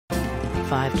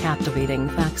5 captivating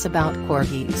facts about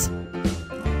corgis.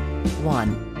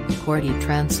 1. Corgi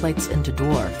translates into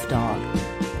dwarf dog.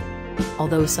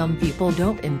 Although some people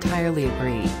don't entirely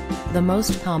agree, the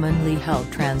most commonly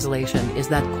held translation is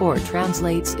that cor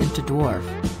translates into dwarf,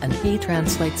 and he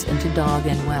translates into dog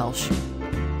in Welsh.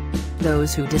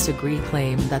 Those who disagree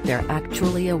claim that they're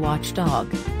actually a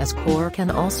watchdog, as cor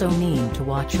can also mean to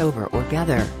watch over or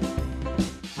gather.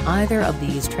 Either of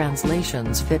these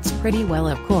translations fits pretty well,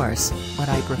 of course, but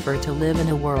I prefer to live in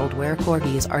a world where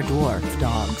corgis are dwarf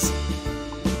dogs.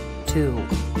 2.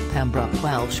 Pembroke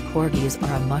Welsh corgis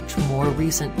are a much more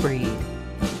recent breed.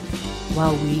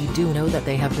 While we do know that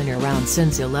they have been around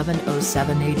since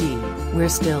 1107 AD, we're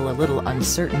still a little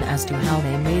uncertain as to how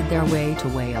they made their way to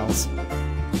Wales.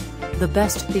 The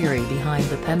best theory behind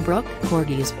the Pembroke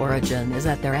corgi's origin is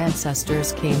that their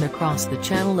ancestors came across the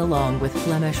Channel along with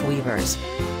Flemish weavers.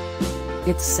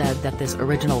 It's said that this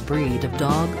original breed of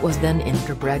dog was then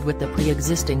interbred with the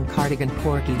pre-existing cardigan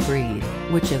corgi breed,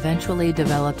 which eventually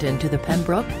developed into the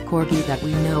Pembroke corgi that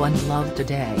we know and love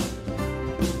today.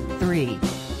 3.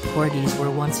 Corgis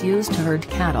were once used to herd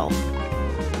cattle.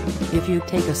 If you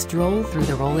take a stroll through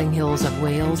the rolling hills of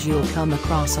Wales, you'll come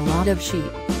across a lot of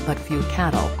sheep, but few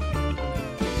cattle.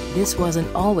 This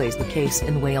wasn't always the case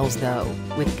in Wales though,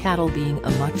 with cattle being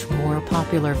a much more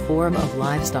popular form of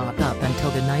livestock up until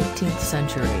the 19th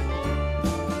century.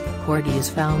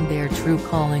 Corgis found their true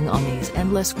calling on these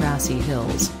endless grassy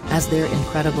hills, as their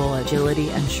incredible agility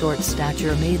and short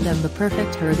stature made them the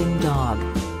perfect herding dog.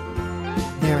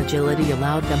 Their agility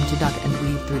allowed them to duck and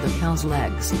weave through the cow's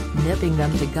legs, nipping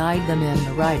them to guide them in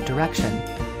the right direction.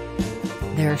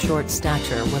 Their short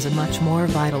stature was a much more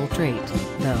vital trait,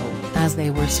 though, as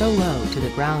they were so low to the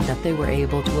ground that they were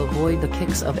able to avoid the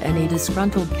kicks of any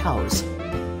disgruntled cows.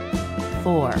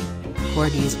 4.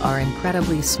 Corgis are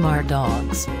incredibly smart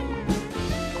dogs.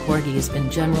 Corgis in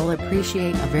general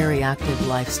appreciate a very active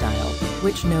lifestyle,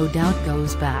 which no doubt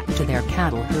goes back to their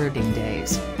cattle herding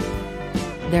days.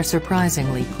 They're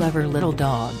surprisingly clever little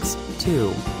dogs, too,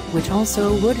 which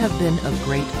also would have been of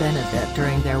great benefit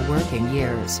during their working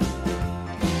years.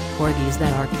 Corgis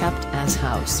that are kept as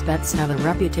house pets have a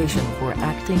reputation for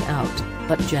acting out,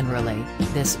 but generally,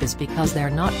 this is because they're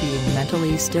not being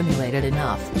mentally stimulated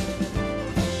enough.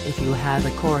 If you have a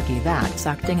corgi that's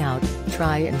acting out,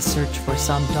 try and search for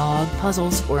some dog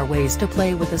puzzles or ways to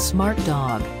play with a smart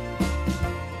dog.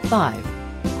 5.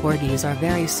 Corgis are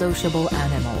very sociable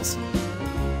animals.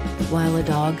 While a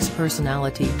dog's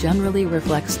personality generally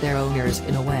reflects their owners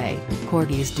in a way,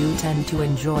 corgis do tend to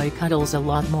enjoy cuddles a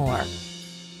lot more.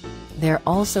 They're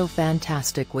also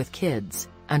fantastic with kids,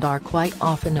 and are quite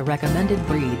often a recommended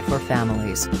breed for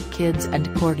families. Kids and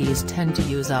corgis tend to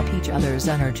use up each other's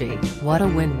energy. What a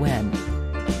win-win.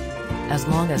 As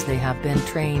long as they have been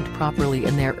trained properly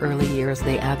in their early years,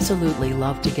 they absolutely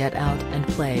love to get out and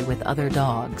play with other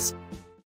dogs.